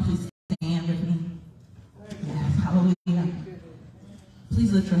everyone please stand with me? Yes, hallelujah.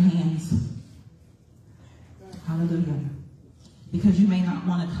 Please lift your hands. Hallelujah. Because you may not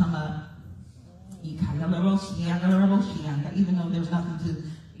want to come up, even though there's nothing to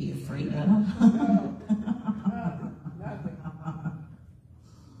be afraid of.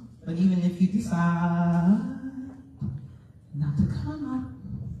 But even if you decide not to come up,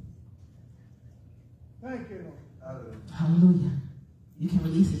 Thank you, Lord. hallelujah, you can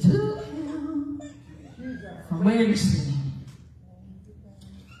release it to him from where you're sitting.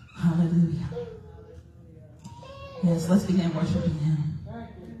 Hallelujah. Yes, let's begin worshiping him.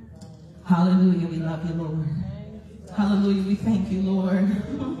 Hallelujah, we love you, Lord. Hallelujah, we thank you, Lord.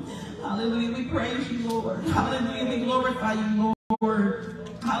 Hallelujah, we praise you, Lord. Hallelujah, we glorify you, Lord.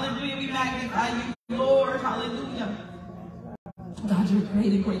 Hallelujah, we magnify you, Lord. Hallelujah. God, you're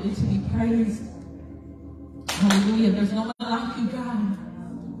great and greatly to be praised. Hallelujah, there's no one like you, God.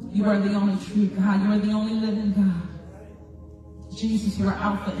 You are the only true God. You are the only living God. Jesus, you are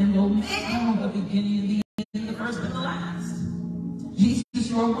Alpha and Omega, the beginning and the end, the first and the last. Jesus,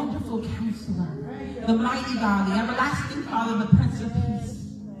 you are a wonderful counselor, the mighty God, the everlasting Father, the Prince of Peace.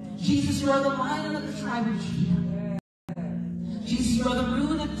 Jesus, you are the Lion of the tribe of Judah. Jesus, you are the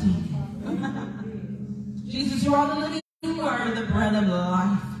root of David. Jesus, you are the living word, the bread of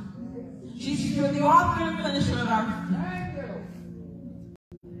life. Jesus, you are the author and finisher of our faith.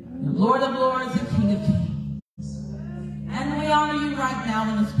 The Lord of lords and King of kings. And we honor you right now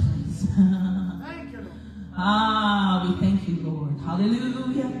in this place. We thank you, Lord.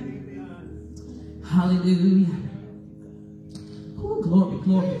 Hallelujah. Hallelujah. Oh, glory,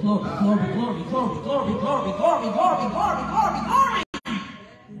 glory, glory, glory, glory, glory, glory, glory, glory, glory, glory, glory, glory.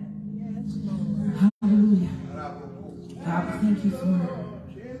 Hallelujah. God, we thank you for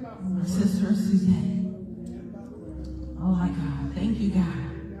our sister Suzette. Oh my God. Thank you, God,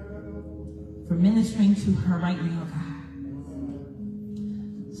 for ministering to her right now, God.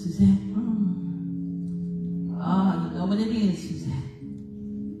 Suzette. Oh, you know what it is, Suzette.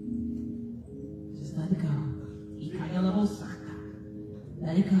 Just let it go.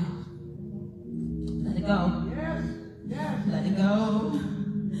 Let it go. Let it go. Yes. Yes. Let it go.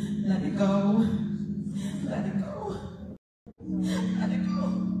 Let it go. Let it go. Let it go.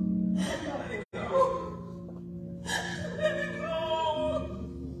 Let it go. Let it go.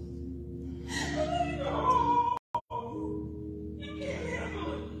 Let it go. You can't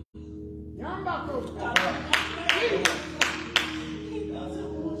handle it. Young buckle. He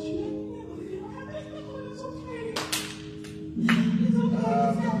doesn't want you. You don't have to handle it. It's okay. It's okay.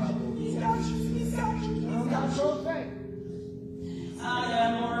 He's got you. He's got you. He's got you.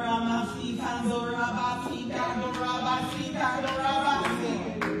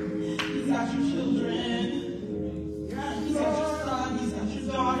 He's got your children. He's got your son. He's got your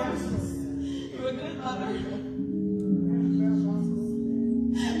daughters. You're a good mother. You're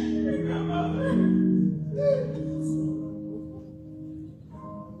a good mother.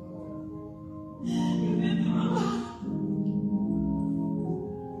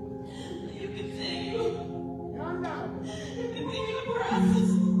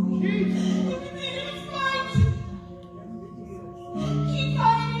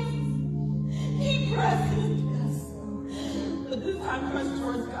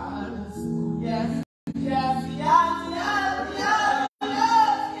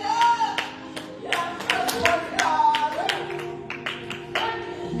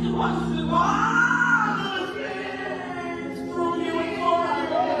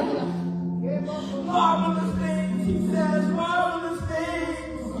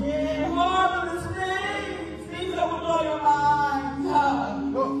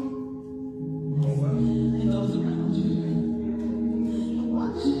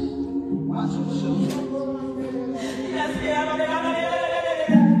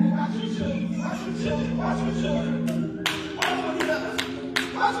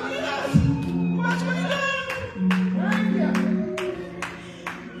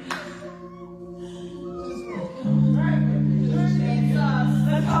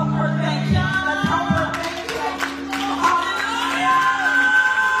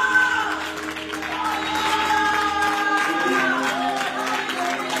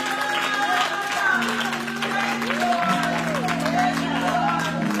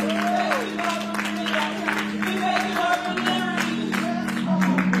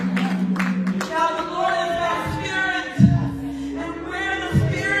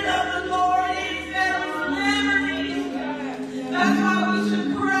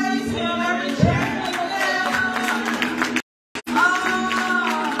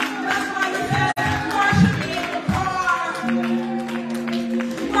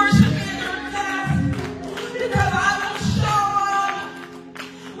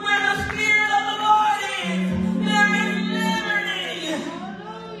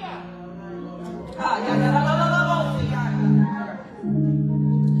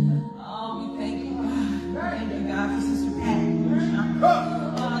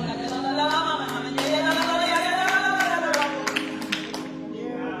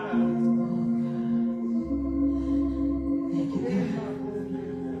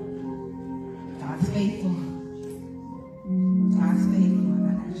 faithful. I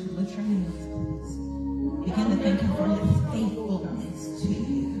ask you to lift your hands, please. Begin to thank him for his faithfulness to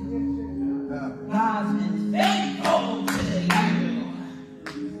you. God's been faithful to you.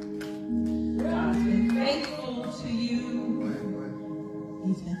 God's been faithful to you.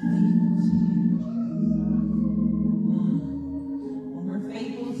 He's been faithful to you. When we're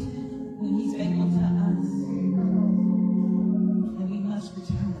faithful to him, when he's faithful to us, then we must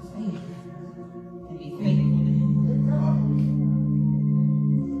return the favor and be faithful to him.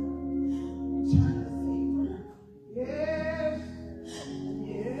 Return the favor. Yes.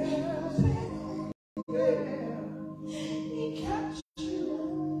 Yes. He kept you.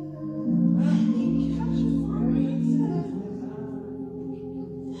 He kept you for a reason.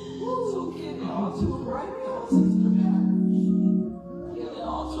 So give it all to him right now, Sister Pat. Give it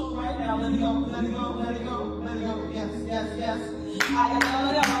all to him right now. Let it go, let it go, let it go, let it go. Yes, yes, yes.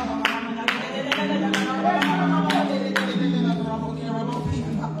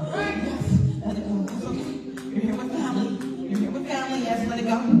 Yes, let it go. It's okay. You're here with family. You're here with family. Yes, let it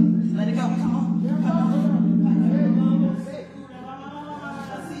go. Let it go. Come on. Come on.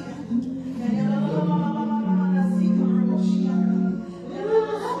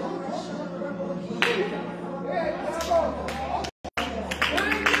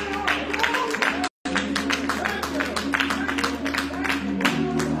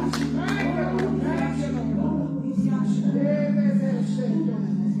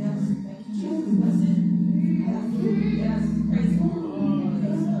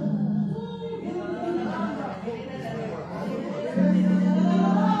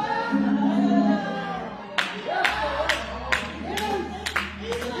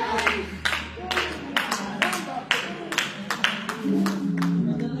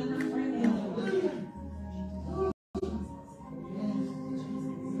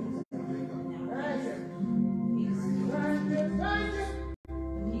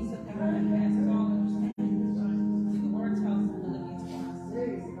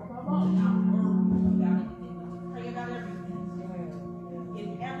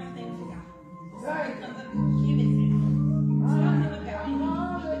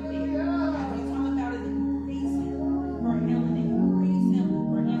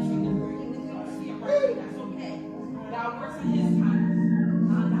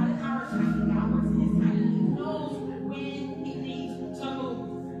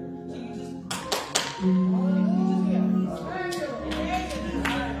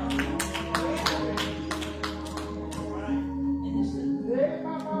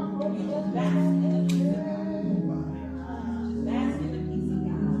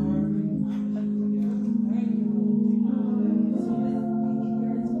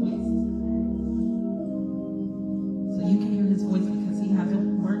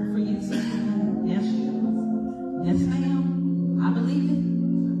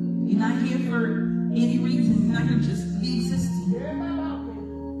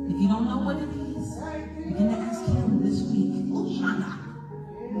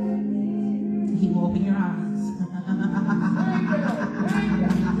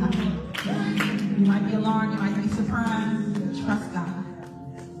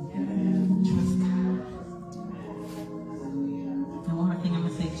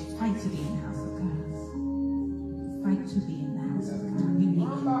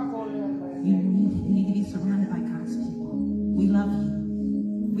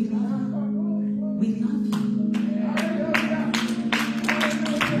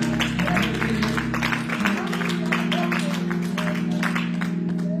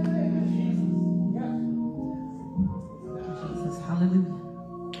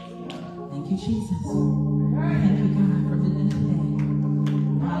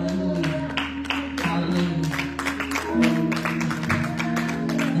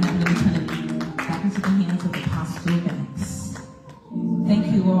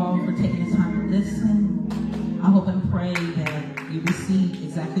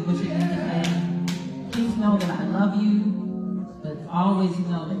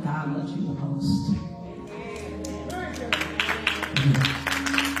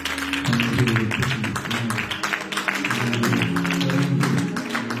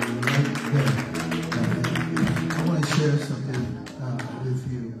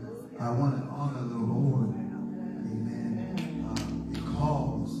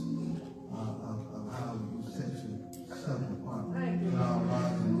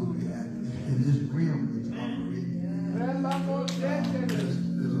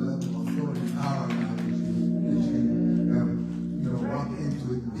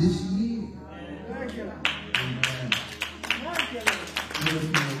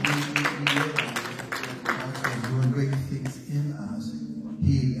 Doing great things in us.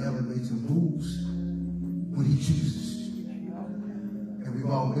 elevates and moves when he chooses to. And we've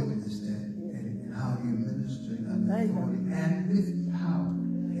all witnessed that, and how you minister and authority and with power.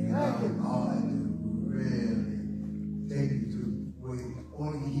 And how all that to really take you to where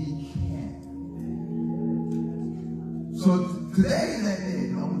only he can. So today is that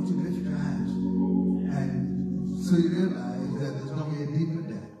day. I want you to lift your hands, and so you realize that there's no way deeper than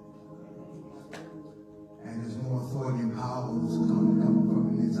that. And there's more authority and power that's coming from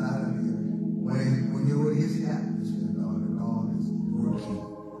the inside of you. When you're in his atmosphere, God is working.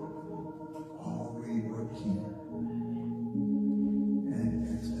 Already working.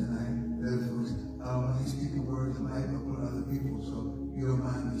 And tonight, there's those, I don't want you speaking words of life upon other people, so you don't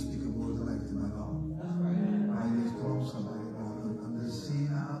mind me speaking words of life to my God. I just told somebody about it. I'm just seeing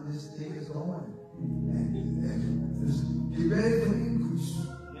how this thing is going. And just get ready for increase.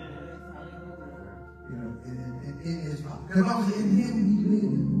 You know, in his power. Because I was in him, he live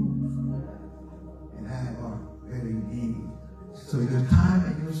and move. And have our very being. So your time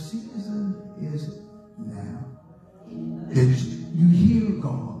and your season is now. That you hear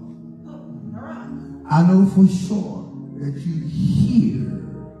God. I know for sure that you hear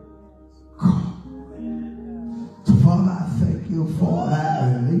God. So Father, I thank you for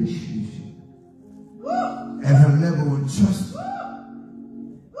that relationship and her level of trust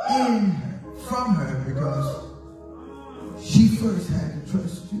in her, from her, because she first had to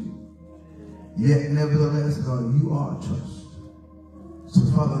trust you. Yet, nevertheless, God, you are trust. So,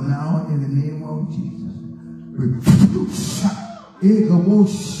 Father, now in the name of Jesus,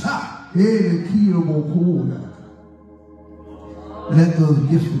 let those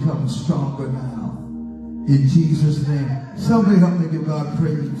gifts become stronger now. In Jesus' name. Somebody help me give God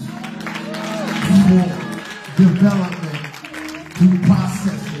praise for development, through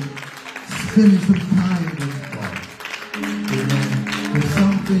processing, spending some time with God. Amen. There's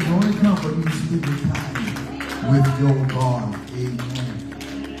something only come when you spend your time with your God. Amen.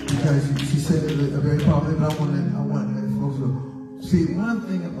 Because she said it very powerfully, but I want to let folks know. See, one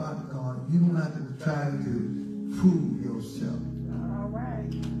thing about God, you don't have to try to prove yourself. All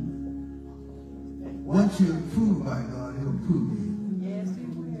right. Once you're approved by God, he'll prove you. Yes, he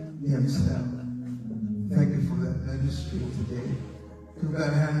will. Himself. Thank you for that ministry today. Give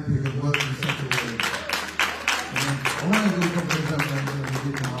God a hand and pick up words in such a way. I want to do a couple of things up right there and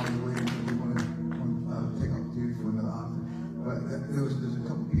get them out of the way. We want to take opportunity for another offering. But there's a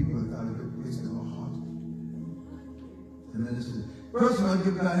couple people that got a good place in our heart. The minister. First of all,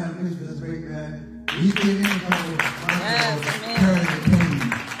 give God a hand and for this great man. He came in and carrying the pain,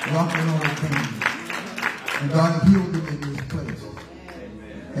 rocking on the pain. And God healed him in this place.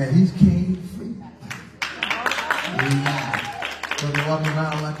 And he's came free. Amen. So they're walking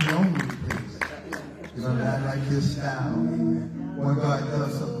around like you own this place. You're going to act like this style. Amen. When God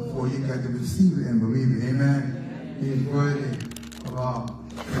does something for you, you got to receive it and believe it. Amen. He is worthy of all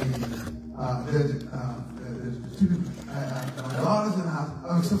praise. There's two people. My daughter's in the house.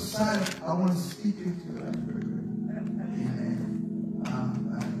 I'm so excited. I want to speak into it. Amen.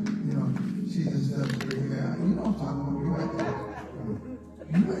 You know, she just doesn't bring it out. You know what I'm talking about. You right there.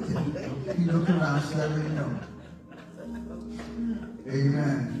 You right there. You looking around, she already know.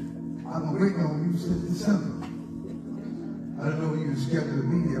 Amen. I'm waiting on you since December. I don't know when you were scheduled to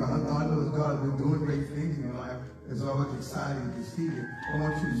be here. I know that God has been doing great things in your life. It's always exciting to see you. I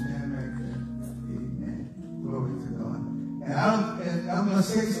want you to stand right there. Amen. Glory to God. And I'm going to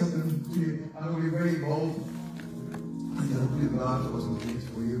say something to you. I'm going to be very bold. I'm going to believe God for some things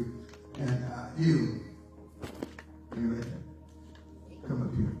for you. And you right there. Come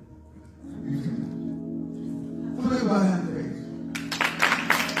up here. You come here. Put it by hand raised.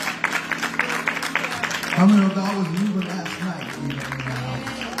 How many of God was moving last night?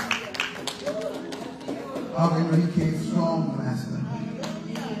 How many know he came strong last night?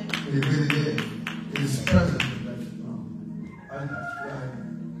 He really did. His presence was very strong. Right.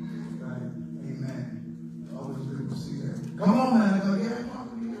 Amen. Always good to see that. Come on, man. I go, yeah, I'm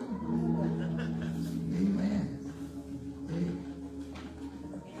talking to you. Amen.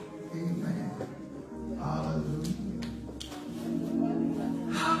 Amen. Hallelujah.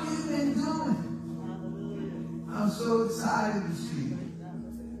 How have you been doing? I'm so excited to see you.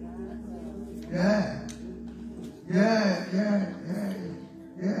 Yeah.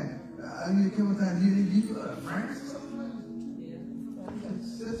 You come with that, you go to France or something? Yeah.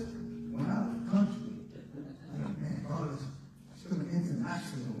 Sister went out of the country. Man, God is still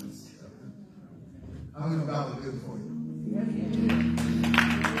international and stuff. I'm going to God will do it for you.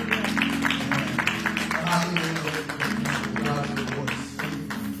 God will reward you.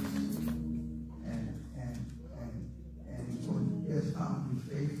 And yes, I found you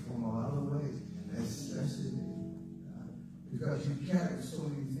faithful in a lot of ways, especially because you carry so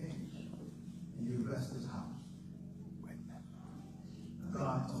many things and you bless this house.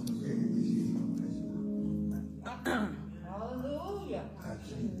 God told me to tell you this year, He's going to bless you. Hallelujah.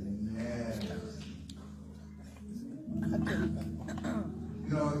 Amen. You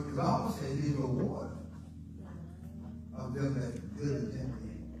know, the Bible says He's a reward of them that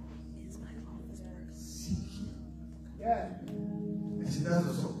diligently seek Him. Yes. And she does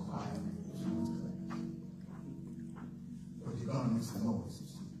it so quietly. But you're going to make some noise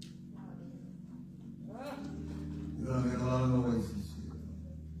this year. You're going to make a lot of noise this year.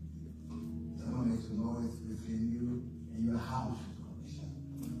 You're going to make some noise within you, and your house is going to shut.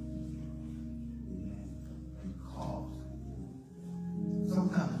 Amen. Because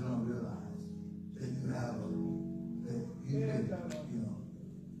sometimes you don't realize that you have that you can,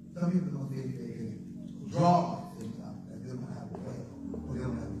 some people don't think they can draw things out, that they don't have a well, or they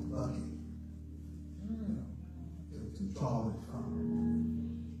don't have a bucket, to draw it from.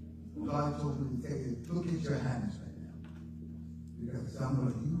 God told me to tell you, look at your hands right now. Because I'm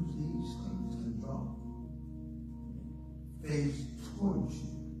going to use these things to draw things towards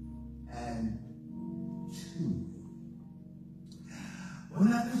you and to you. Well,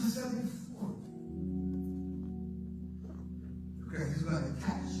 not necessarily for you. Because He's going to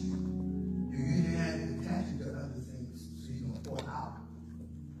attach you. You use your hand to attach you to other things, so He's going to pour out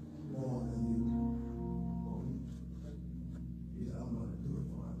more than you. He said, I'm going to do it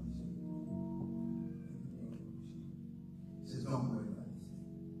for others. He says, don't worry about this.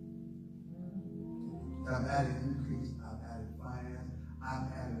 I've added increase, I've added finance, I've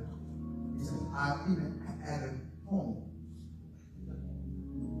added, he says, I've even added homes.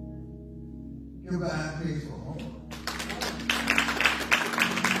 Give God a praise for home.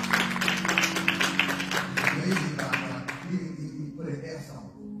 It's amazing about God. He put an S on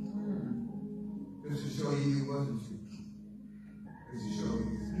it. Just to show you He wasn't you. Just to show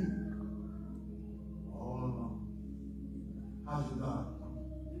you it's me. All along. How's your daughter?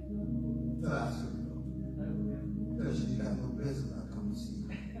 Tell her I should go. Because she's got no business, I come to see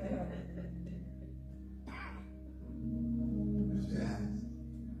her. Mr. Adams,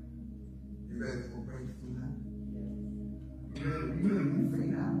 you ready for breakthrough now? You ready to be free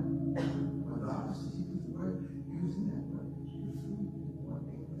now? But God has to keep His word, using that word. You're free. One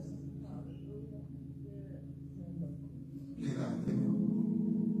day, you got to think of it.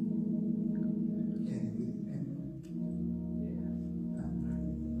 Can you really think of it?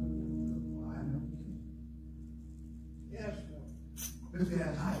 Well, I know you can. Yes, Lord. Lift your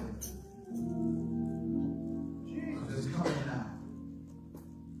hands higher. Jesus. It's coming now.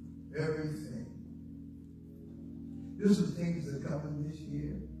 Everything. These are things that are coming this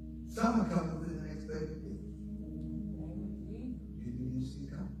year. Some are coming within the next 30 days. You need to see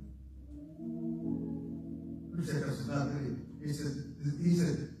coming. He said, that's not really. He said,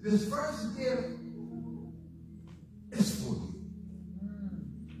 this first gift is for you.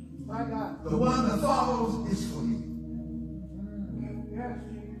 My God. The one that follows is for you. Yes,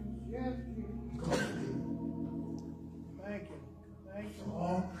 Jesus. Yes, Jesus. Because of you. Thank you. Thank So you.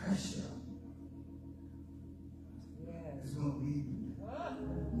 all pressure Yes. is going to leave you.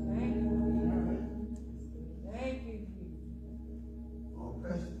 Thank you. Thank you, Jesus. All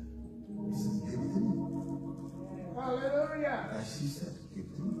pressure. He says, give it to me. Hallelujah. As she said, give it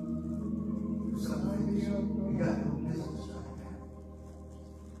to me. Do something. You got no business right now.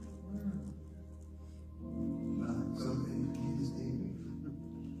 Something you just did.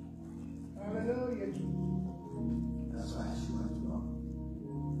 Hallelujah, Jesus. That's why she went to God.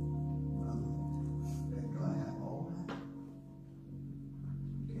 Let God have all that.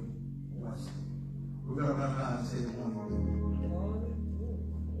 Okay, watch it. We're going to run around and say the one thing.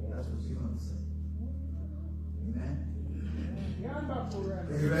 That's what she's going to say. Amen?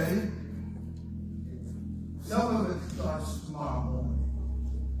 Are you ready? Some of it starts tomorrow morning.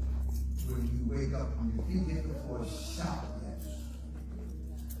 When you wake up on your feet, get before shout, yes.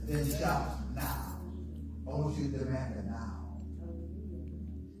 Then shout now. I want you to demand it now.